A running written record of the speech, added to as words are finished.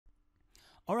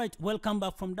All right, welcome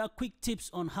back from that quick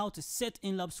tips on how to set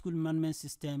Inilabs school management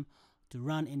system to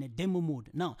run in a demo mode.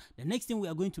 Now, the next thing we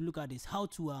are going to look at is how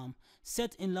to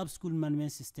set Inilabs school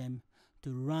management system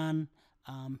to run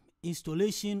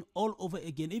installation all over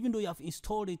again, even though you have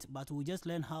installed it, but we'll just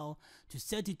learn how to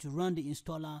set it to run the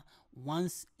installer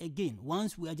once again.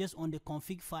 Once we are just on the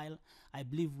config file, I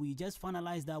believe we just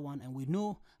finalize that one and we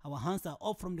know our hands are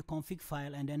off from the config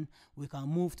file, and then we can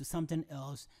move to something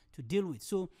else to deal with.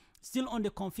 So still on the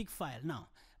config file now,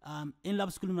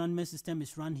 Inilabs school management system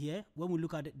is run here. When we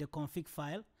look at the config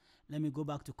file, let me go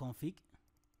back to config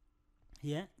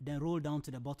here, then roll down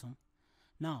to the bottom.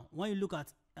 Now, when you look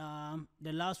at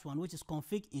the last one, which is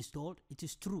config installed, it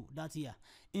is true that here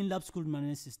Inilabs school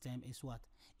management system is what?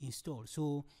 Installed.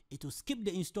 So it will skip the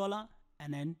installer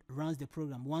and then runs the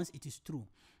program once it is true.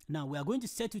 Now we are going to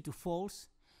set it to false,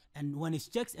 and when it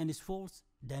checks and it's false,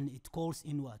 then it calls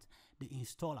in what? The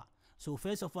installer. So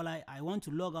first of all, I want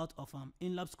to log out of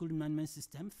Inilabs school management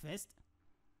system first,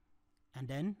 and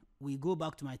then we go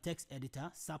back to my text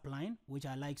editor subline, which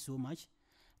I like so much.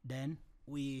 Then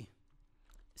we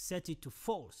set it to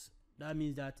false. That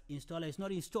means that installer is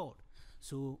not installed,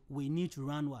 so we need to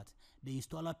run what? The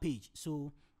installer page.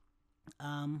 So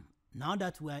now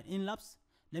that we are in Inilabs,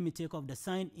 let me take off the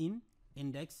sign in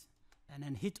index and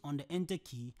then hit on the enter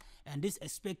key, and this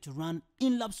expect to run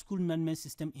Inilabs school management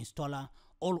system installer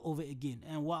all over again.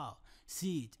 And wow,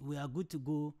 see it, we are good to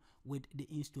go with the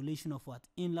installation of what?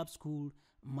 Inilabs school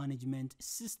management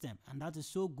system. And that is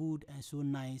so good and so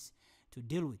nice to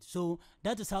deal with. So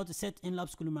that is how to set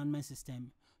Inilabs school management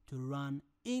system to run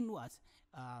in what?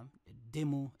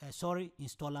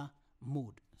 Installer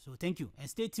mode. So thank you and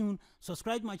stay tuned.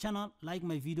 Subscribe to my channel, like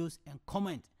my videos, and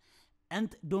comment.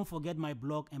 And don't forget my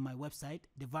blog and my website,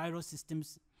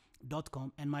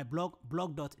 Da-viruz.com, and my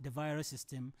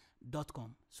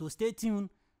blog.davirussystem.com. So stay tuned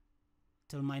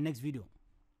till my next video.